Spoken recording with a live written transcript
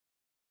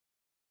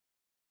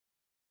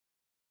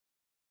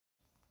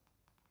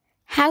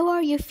How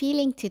are you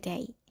feeling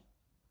today?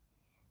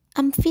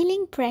 I'm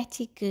feeling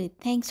pretty good,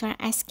 thanks for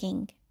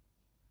asking.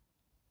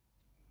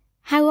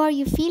 How are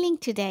you feeling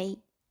today?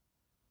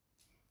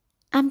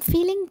 I'm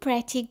feeling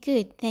pretty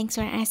good, thanks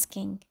for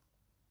asking.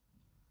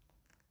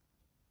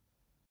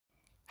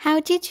 How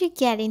did you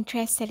get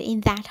interested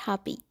in that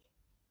hobby?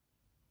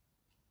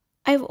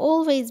 I've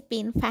always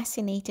been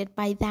fascinated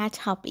by that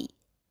hobby.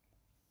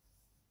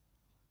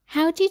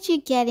 How did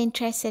you get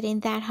interested in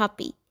that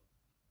hobby?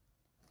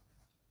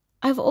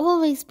 I've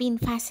always been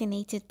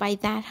fascinated by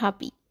that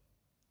hobby.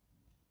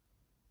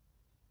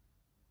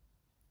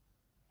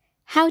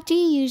 How do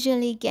you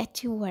usually get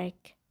to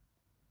work?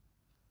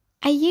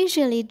 I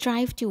usually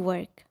drive to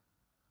work.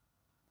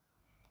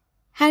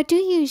 How do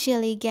you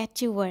usually get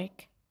to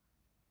work?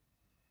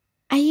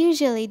 I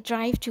usually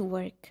drive to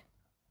work.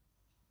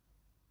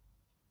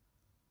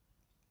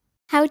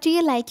 How do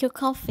you like your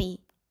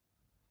coffee?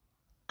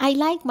 I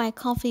like my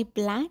coffee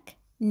black,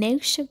 no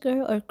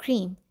sugar or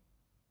cream.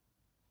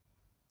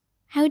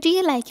 How do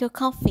you like your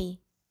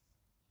coffee?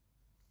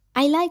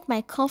 I like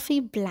my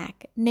coffee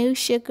black, no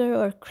sugar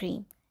or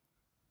cream.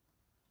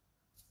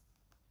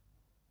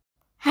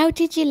 How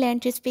did you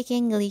learn to speak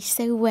English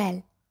so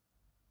well?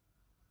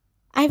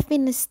 I've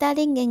been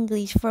studying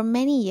English for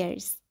many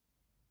years.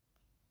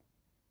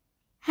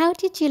 How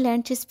did you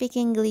learn to speak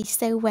English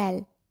so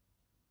well?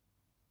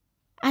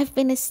 I've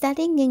been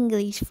studying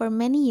English for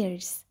many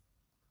years.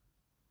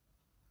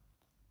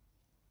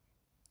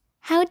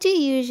 How do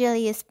you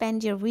usually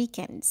spend your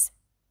weekends?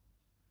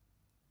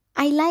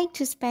 I like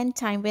to spend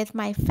time with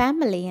my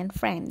family and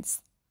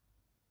friends.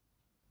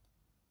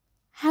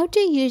 How do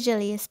you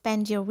usually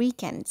spend your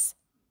weekends?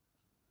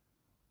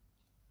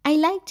 I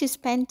like to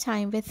spend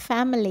time with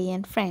family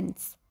and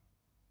friends.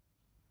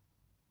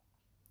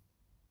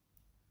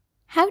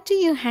 How do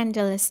you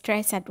handle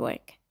stress at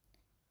work?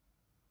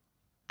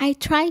 I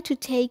try to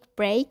take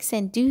breaks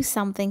and do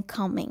something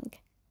calming.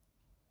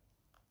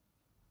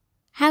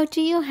 How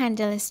do you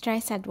handle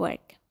stress at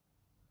work?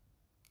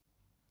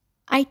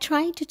 I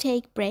try to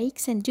take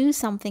breaks and do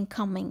something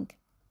calming.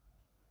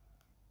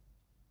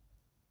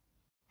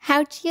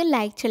 How do you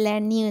like to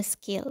learn new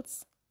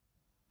skills?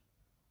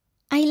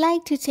 I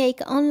like to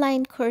take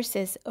online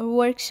courses or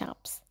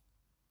workshops.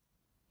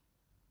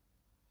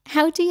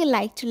 How do you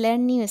like to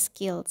learn new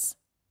skills?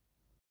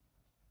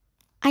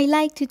 I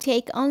like to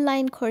take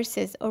online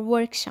courses or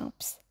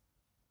workshops.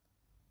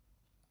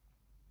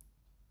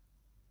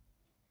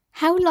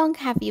 How long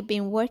have you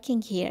been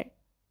working here?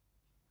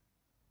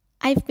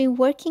 I've been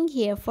working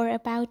here for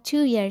about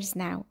 2 years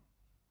now.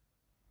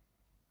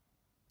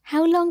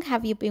 How long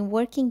have you been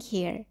working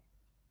here?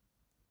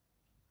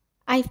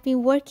 I've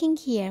been working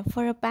here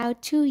for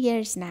about 2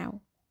 years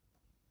now.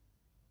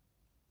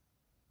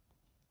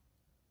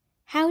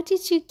 How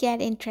did you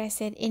get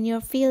interested in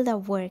your field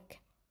of work?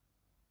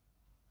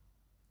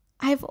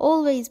 I've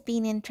always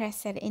been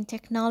interested in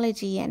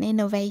technology and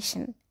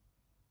innovation.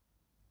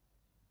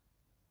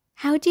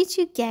 How did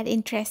you get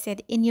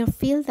interested in your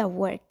field of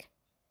work?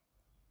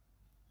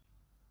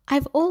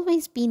 I've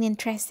always been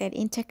interested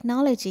in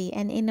technology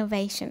and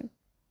innovation.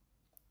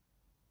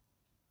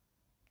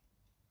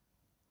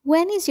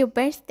 When is your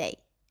birthday?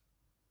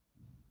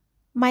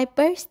 My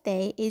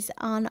birthday is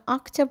on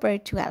October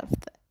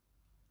 12th.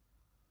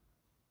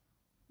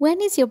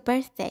 When is your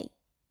birthday?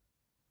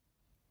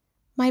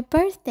 My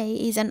birthday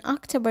is on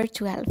October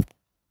 12th.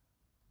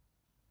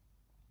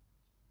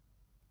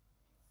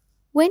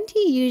 When do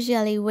you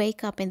usually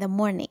wake up in the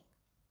morning?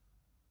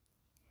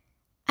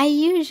 I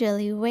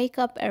usually wake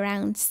up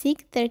around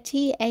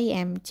 6:30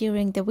 a.m.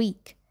 during the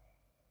week.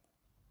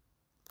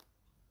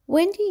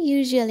 When do you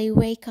usually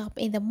wake up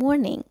in the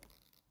morning?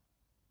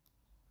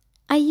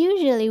 I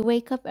usually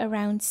wake up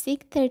around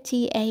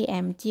 6:30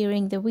 a.m.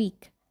 during the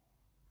week.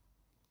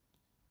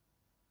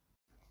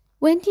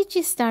 When did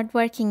you start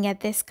working at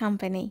this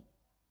company?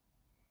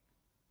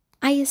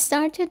 I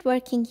started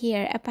working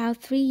here about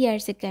 3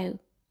 years ago.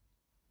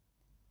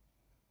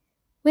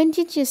 When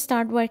did you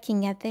start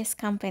working at this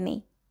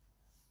company?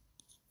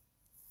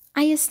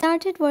 I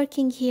started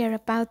working here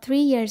about 3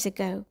 years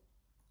ago.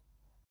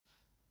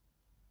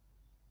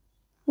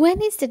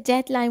 When is the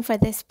deadline for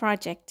this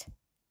project?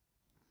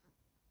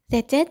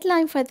 The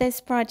deadline for this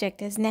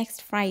project is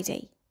next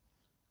Friday.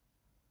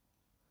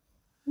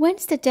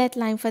 When's the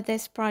deadline for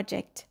this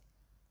project?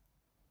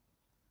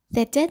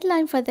 The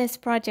deadline for this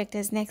project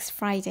is next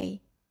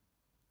Friday.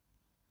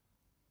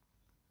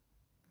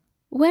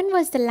 When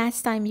was the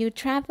last time you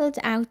traveled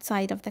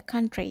outside of the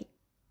country?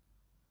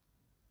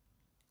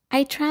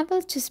 I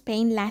traveled to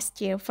Spain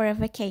last year for a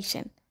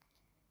vacation.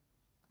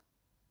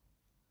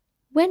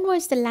 When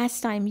was the last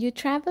time you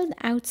traveled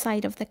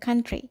outside of the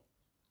country?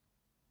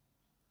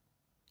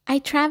 I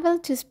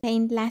traveled to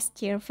Spain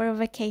last year for a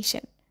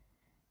vacation.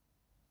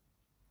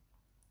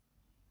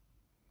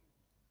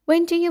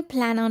 When do you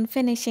plan on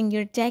finishing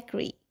your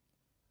degree?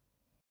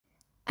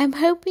 I'm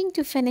hoping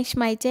to finish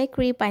my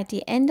degree by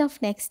the end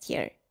of next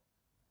year.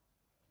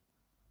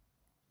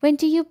 When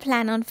do you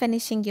plan on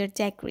finishing your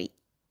degree?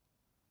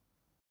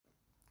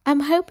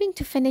 I'm hoping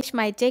to finish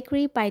my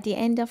degree by the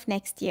end of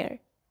next year.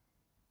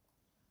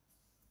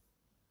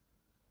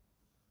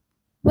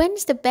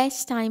 When's the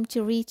best time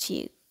to reach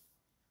you?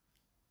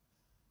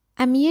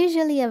 I'm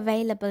usually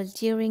available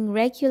during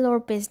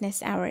regular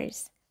business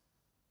hours.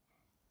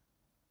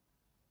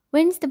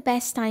 When's the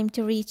best time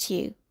to reach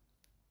you?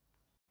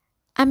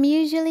 I'm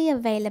usually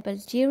available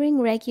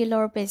during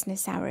regular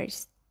business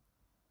hours.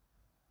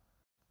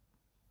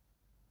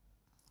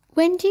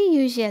 When do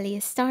you usually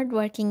start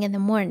working in the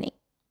morning?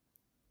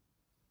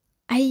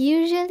 I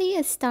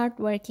usually start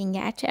working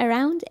at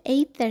around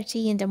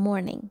 8:30 in the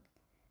morning.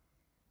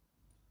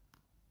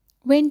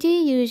 When do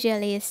you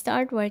usually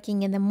start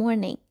working in the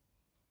morning?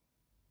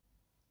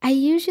 I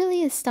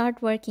usually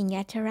start working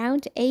at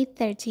around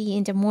 8:30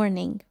 in the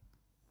morning.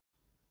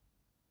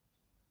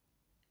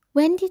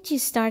 When did you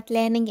start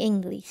learning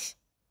English?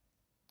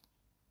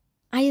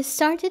 I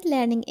started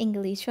learning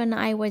English when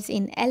I was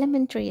in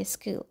elementary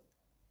school.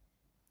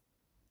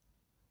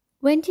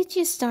 When did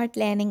you start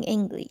learning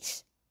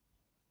English?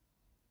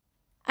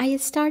 I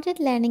started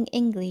learning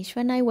English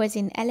when I was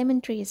in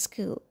elementary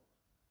school.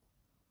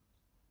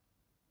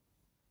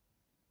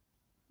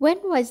 When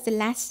was the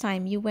last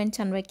time you went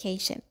on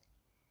vacation?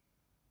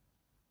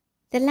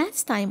 The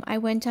last time I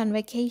went on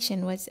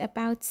vacation was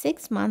about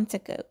 6 months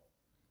ago.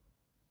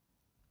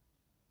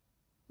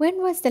 When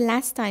was the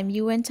last time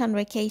you went on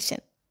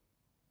vacation?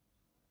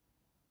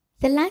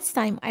 The last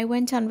time I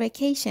went on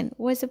vacation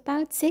was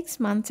about 6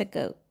 months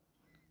ago.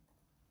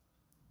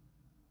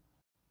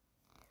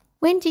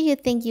 When do you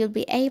think you'll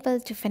be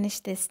able to finish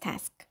this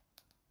task?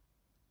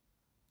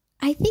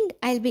 I think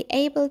I'll be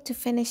able to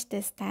finish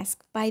this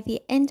task by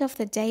the end of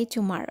the day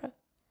tomorrow.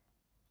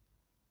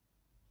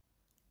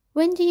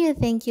 When do you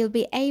think you'll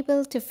be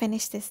able to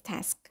finish this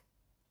task?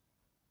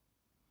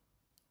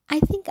 I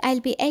think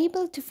I'll be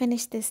able to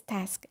finish this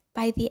task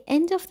by the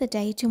end of the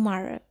day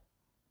tomorrow.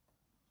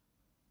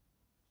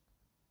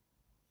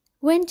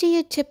 When do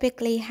you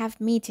typically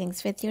have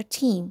meetings with your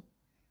team?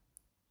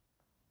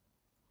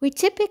 We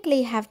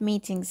typically have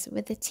meetings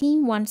with the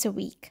team once a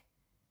week.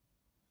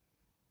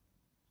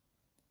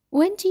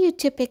 When do you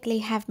typically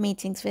have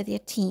meetings with your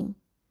team?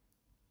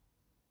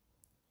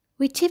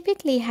 We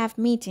typically have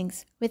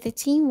meetings with the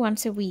team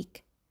once a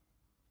week.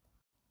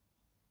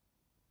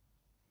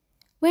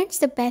 When's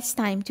the best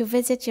time to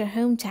visit your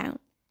hometown?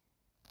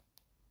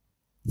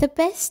 The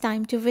best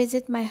time to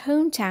visit my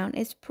hometown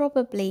is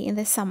probably in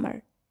the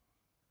summer.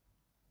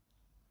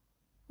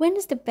 When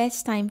is the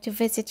best time to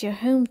visit your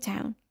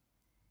hometown?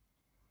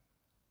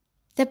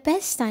 The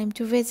best time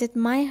to visit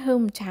my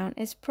hometown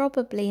is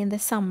probably in the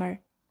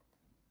summer.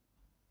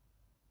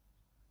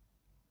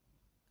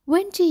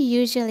 When do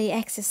you usually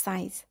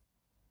exercise?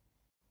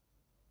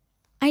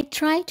 I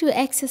try to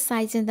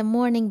exercise in the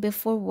morning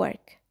before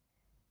work.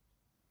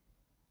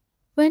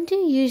 When do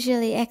you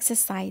usually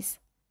exercise?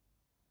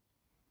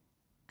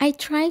 I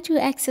try to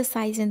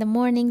exercise in the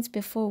mornings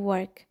before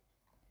work.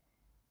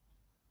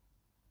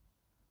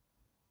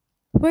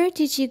 Where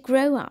did you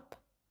grow up?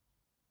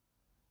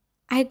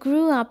 I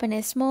grew up in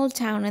a small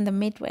town in the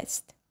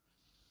Midwest.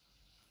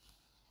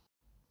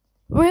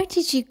 Where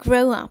did you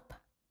grow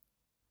up?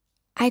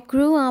 I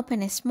grew up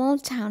in a small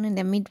town in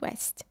the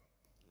Midwest.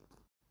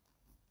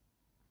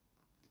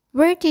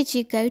 Where did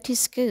you go to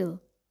school?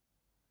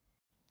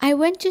 I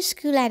went to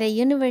school at a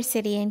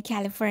university in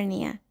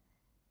California.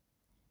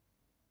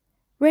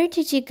 Where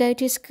did you go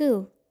to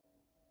school?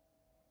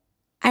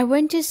 I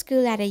went to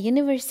school at a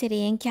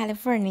university in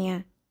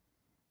California.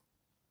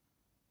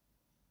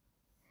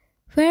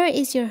 Where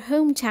is your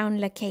hometown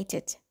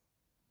located?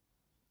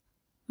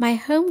 My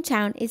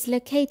hometown is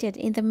located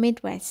in the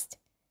Midwest.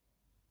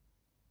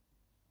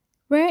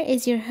 Where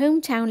is your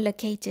hometown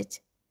located?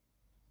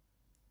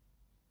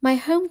 My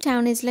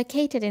hometown is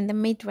located in the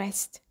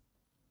Midwest.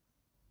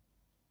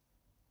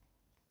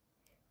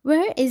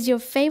 Where is your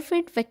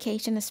favorite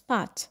vacation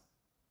spot?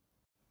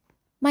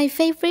 My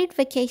favorite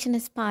vacation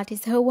spot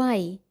is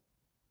Hawaii.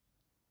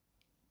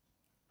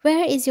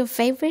 Where is your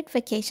favorite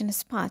vacation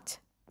spot?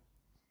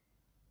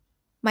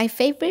 My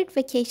favorite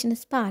vacation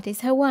spot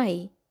is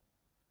Hawaii.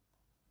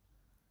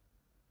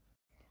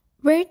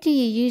 Where do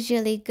you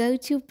usually go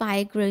to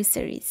buy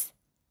groceries?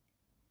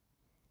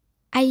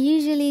 I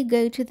usually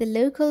go to the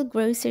local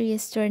grocery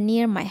store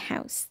near my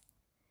house.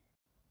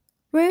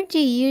 Where do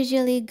you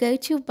usually go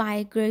to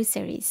buy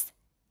groceries?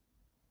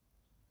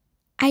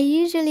 I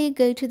usually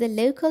go to the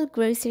local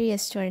grocery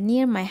store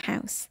near my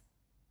house.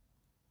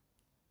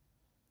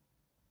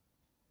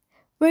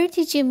 Where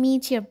did you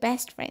meet your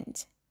best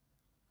friend?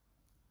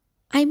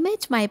 I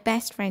met my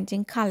best friend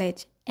in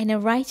college in a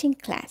writing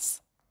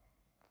class.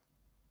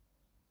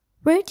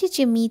 Where did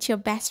you meet your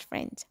best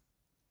friend?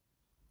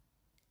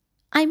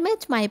 I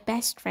met my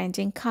best friend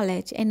in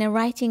college in a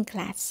writing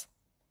class.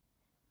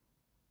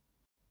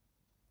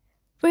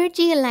 Where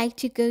do you like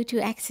to go to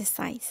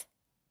exercise?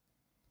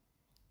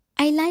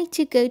 I like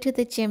to go to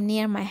the gym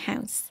near my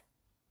house.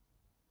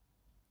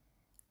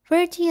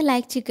 Where do you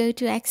like to go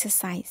to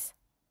exercise?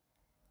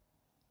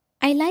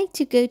 I like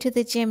to go to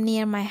the gym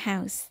near my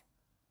house.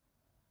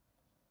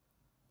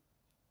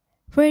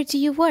 Where do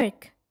you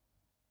work?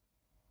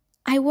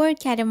 I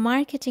work at a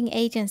marketing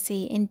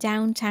agency in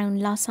downtown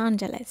Los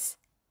Angeles.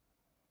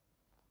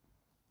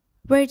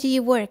 Where do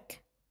you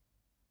work?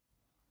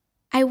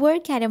 I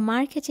work at a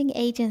marketing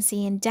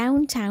agency in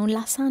downtown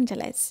Los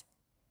Angeles.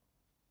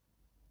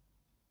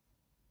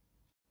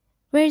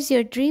 Where's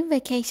your dream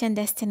vacation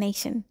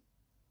destination?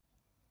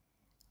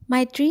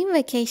 My dream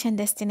vacation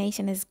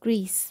destination is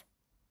Greece.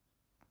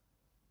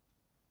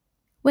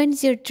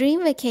 When's your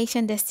dream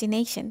vacation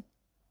destination?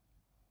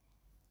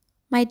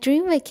 My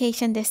dream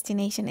vacation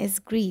destination is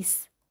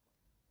Greece.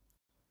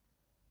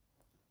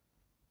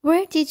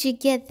 Where did you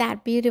get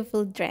that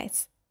beautiful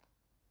dress?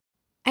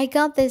 I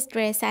got this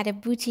dress at a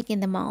boutique in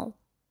the mall.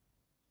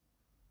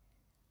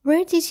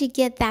 Where did you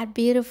get that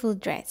beautiful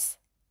dress?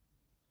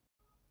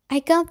 I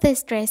got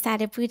this dress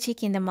at a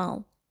boutique in the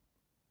mall.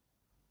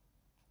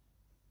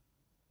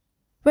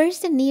 Where's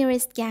the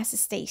nearest gas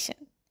station?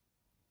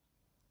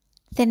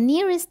 The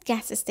nearest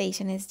gas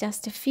station is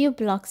just a few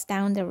blocks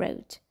down the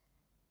road.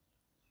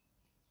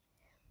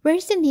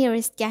 Where's the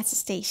nearest gas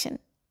station?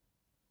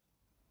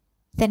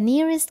 The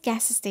nearest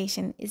gas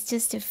station is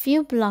just a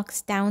few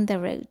blocks down the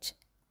road.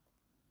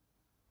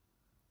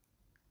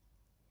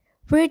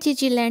 Where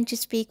did you learn to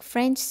speak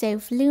French so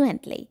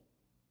fluently?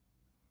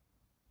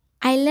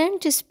 I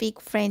learned to speak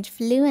French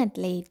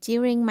fluently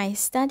during my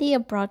study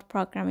abroad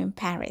program in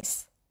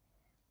Paris.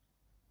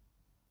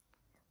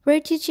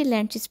 Where did you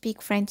learn to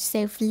speak French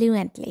so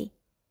fluently?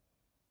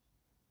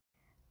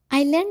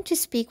 I learned to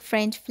speak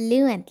French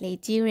fluently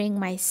during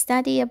my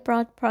study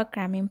abroad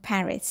program in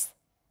Paris.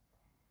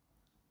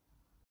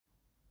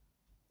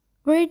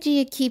 Where do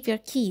you keep your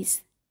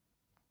keys?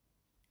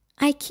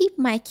 I keep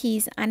my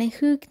keys on a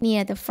hook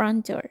near the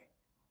front door.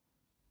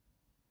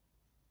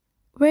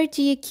 Where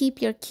do you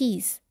keep your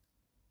keys?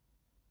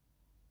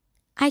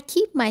 I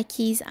keep my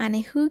keys on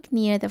a hook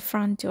near the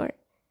front door.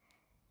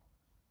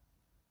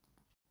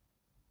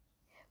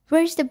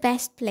 Where's the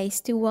best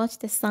place to watch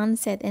the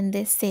sunset in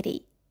this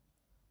city?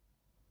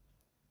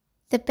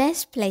 The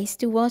best place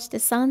to watch the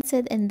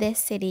sunset in this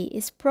city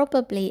is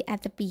probably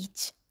at the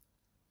beach.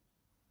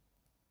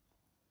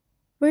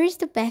 Where is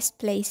the best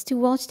place to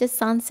watch the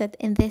sunset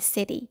in this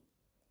city?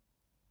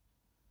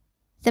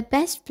 The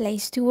best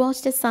place to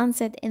watch the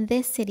sunset in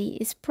this city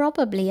is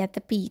probably at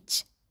the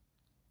beach.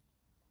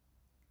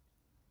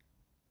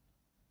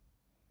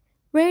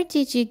 Where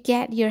did you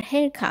get your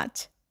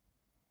haircut?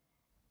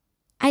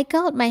 I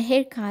got my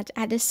haircut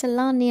at a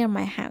salon near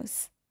my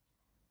house.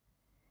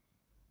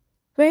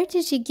 Where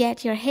did you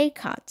get your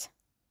haircut?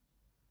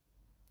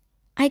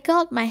 I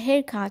got my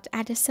haircut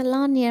at a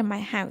salon near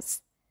my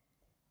house.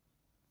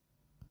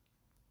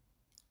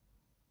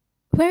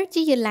 Where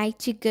do you like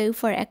to go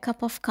for a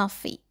cup of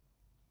coffee?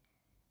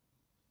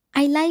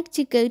 I like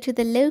to go to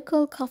the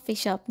local coffee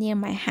shop near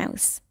my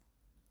house.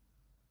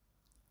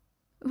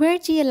 Where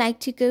do you like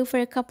to go for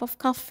a cup of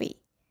coffee?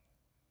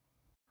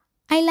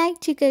 I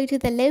like to go to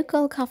the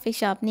local coffee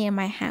shop near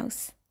my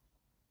house.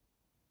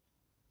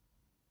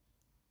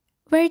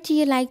 Where do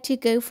you like to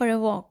go for a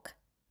walk?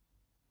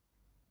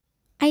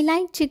 I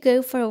like to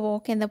go for a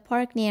walk in the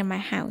park near my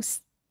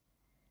house.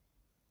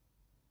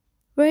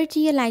 Where do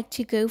you like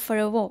to go for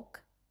a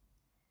walk?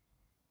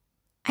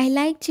 I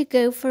like to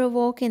go for a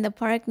walk in the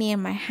park near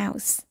my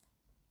house.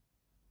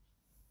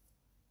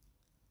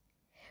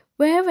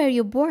 Where were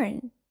you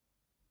born?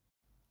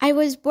 I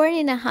was born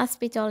in a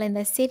hospital in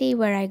the city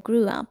where I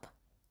grew up.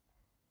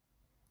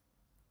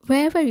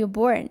 Where were you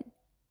born?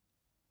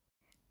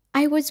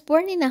 I was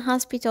born in a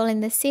hospital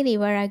in the city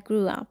where I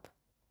grew up.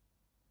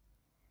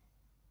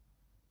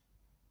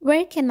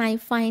 Where can I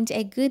find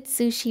a good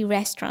sushi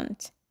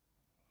restaurant?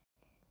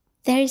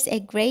 There's a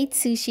great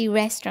sushi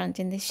restaurant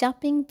in the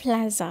shopping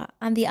plaza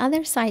on the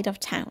other side of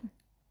town.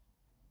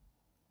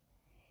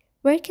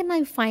 Where can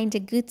I find a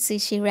good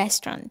sushi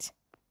restaurant?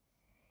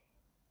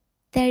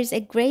 There's a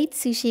great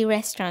sushi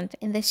restaurant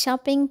in the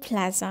shopping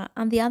plaza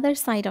on the other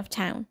side of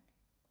town.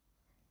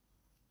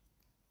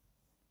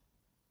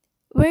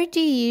 Where do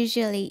you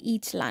usually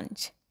eat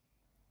lunch?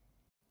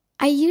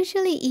 I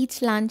usually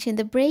eat lunch in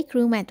the break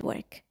room at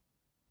work.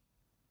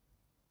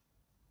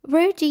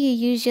 Where do you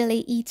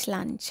usually eat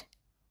lunch?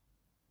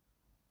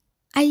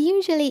 I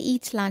usually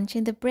eat lunch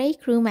in the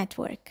break room at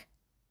work.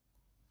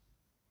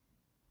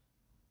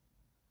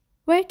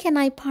 Where can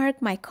I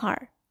park my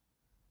car?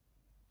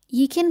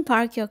 You can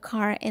park your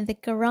car in the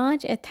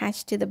garage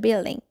attached to the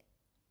building.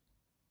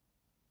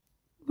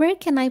 Where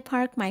can I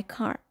park my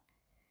car?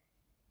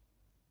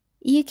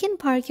 You can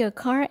park your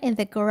car in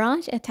the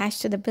garage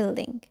attached to the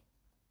building.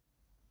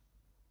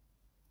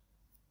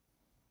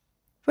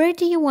 Where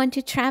do you want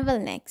to travel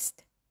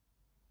next?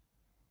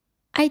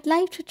 I'd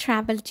like to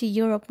travel to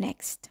Europe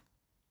next.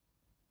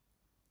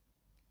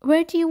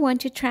 Where do you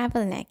want to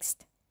travel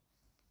next?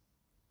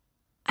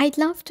 I'd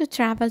love to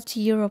travel to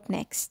Europe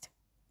next.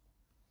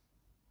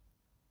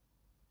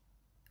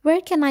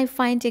 Where can I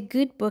find a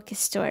good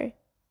bookstore?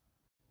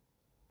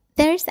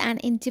 There's an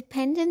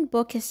independent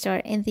bookstore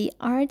in the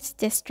Arts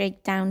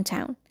District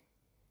downtown.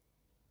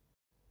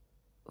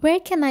 Where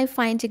can I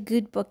find a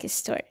good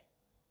bookstore?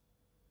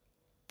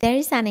 There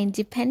is an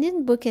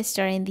independent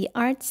bookstore in the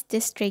Arts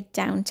District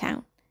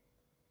downtown.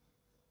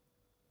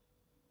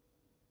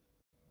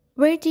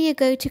 Where do you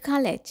go to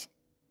college?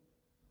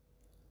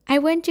 I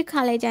went to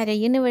college at a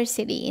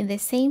university in the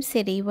same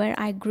city where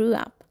I grew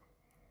up.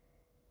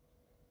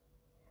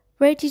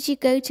 Where did you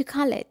go to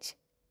college?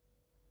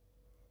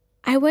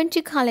 I went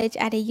to college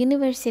at a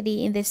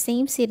university in the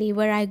same city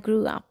where I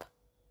grew up.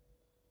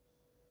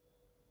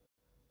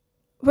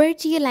 Where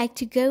do you like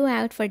to go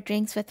out for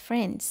drinks with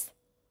friends?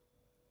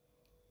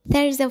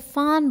 There is a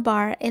fun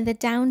bar in the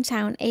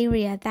downtown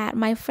area that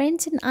my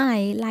friends and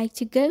I like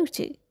to go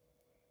to.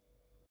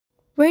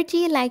 Where do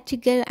you like to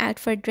go out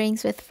for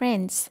drinks with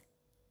friends?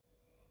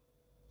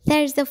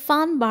 There is a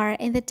fun bar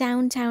in the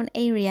downtown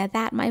area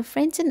that my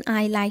friends and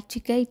I like to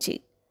go to.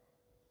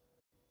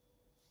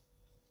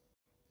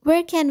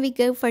 Where can we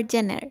go for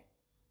dinner?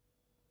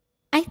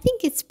 I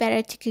think it's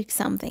better to cook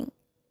something.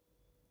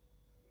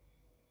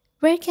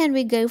 Where can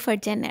we go for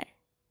dinner?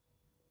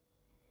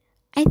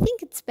 I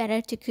think it's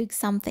better to cook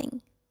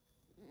something.